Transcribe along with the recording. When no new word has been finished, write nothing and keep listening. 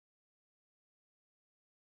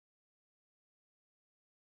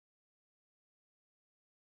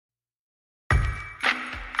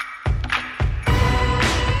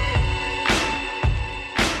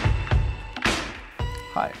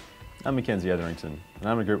Hi, I'm Mackenzie Etherington, and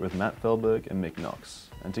I'm a group with Matt Fehlberg and Mikelis Knochs,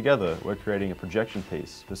 and together we're creating a projection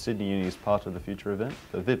piece for Sydney Uni's Part of the Future event,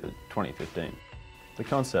 the Vivid 2015. The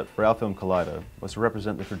concept for our film Collider was to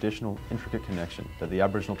represent the traditional, intricate connection that the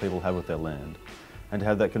Aboriginal people have with their land, and to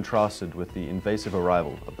have that contrasted with the invasive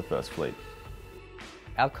arrival of the First Fleet.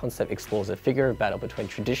 Our concept explores a figure of battle between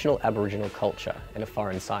traditional Aboriginal culture and a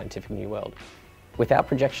foreign scientific new world. With our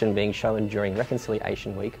projection being shown during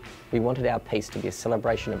Reconciliation Week, we wanted our piece to be a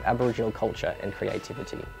celebration of Aboriginal culture and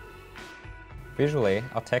creativity. Visually,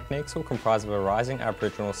 our techniques will comprise of a rising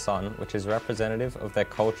Aboriginal sun which is representative of their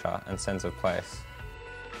culture and sense of place.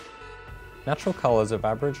 Natural colours of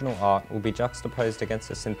Aboriginal art will be juxtaposed against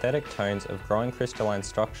the synthetic tones of growing crystalline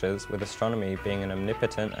structures, with astronomy being an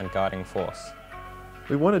omnipotent and guiding force.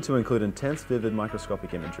 We wanted to include intense, vivid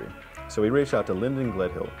microscopic imagery, so we reached out to Linden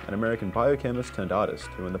Gledhill, an American biochemist turned artist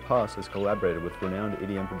who in the past has collaborated with renowned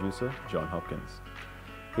EDM producer John Hopkins.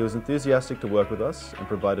 He was enthusiastic to work with us and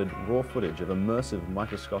provided raw footage of immersive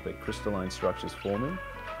microscopic crystalline structures forming,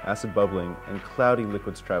 acid bubbling and cloudy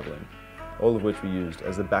liquids travelling, all of which we used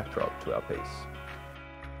as the backdrop to our piece.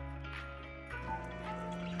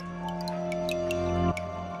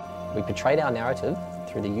 We portrayed our narrative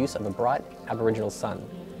through the use of a bright Aboriginal sun,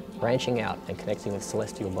 branching out and connecting with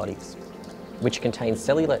celestial bodies, which contains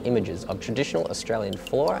cellular images of traditional Australian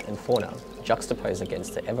flora and fauna juxtaposed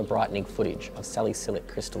against the ever-brightening footage of salicylic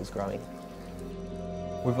crystals growing.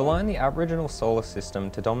 We've aligned the Aboriginal solar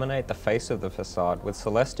system to dominate the face of the facade, with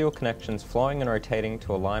celestial connections flowing and rotating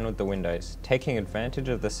to align with the windows, taking advantage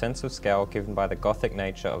of the sense of scale given by the Gothic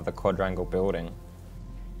nature of the quadrangle building.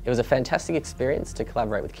 It was a fantastic experience to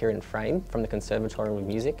collaborate with Ciaran Frame from the Conservatorium of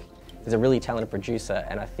Music. He's a really talented producer,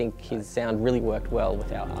 and I think his sound really worked well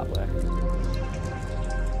with our artwork.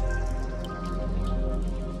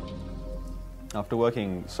 After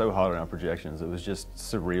working so hard on our projections, it was just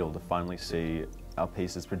surreal to finally see our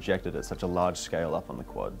pieces projected at such a large scale up on the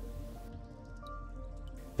quad.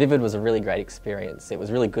 Vivid was a really great experience. It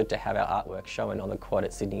was really good to have our artwork shown on the quad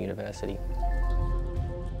at Sydney University.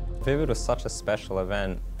 Vivid was such a special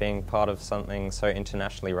event. Being part of something so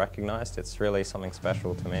internationally recognised, it's really something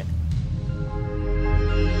special to me.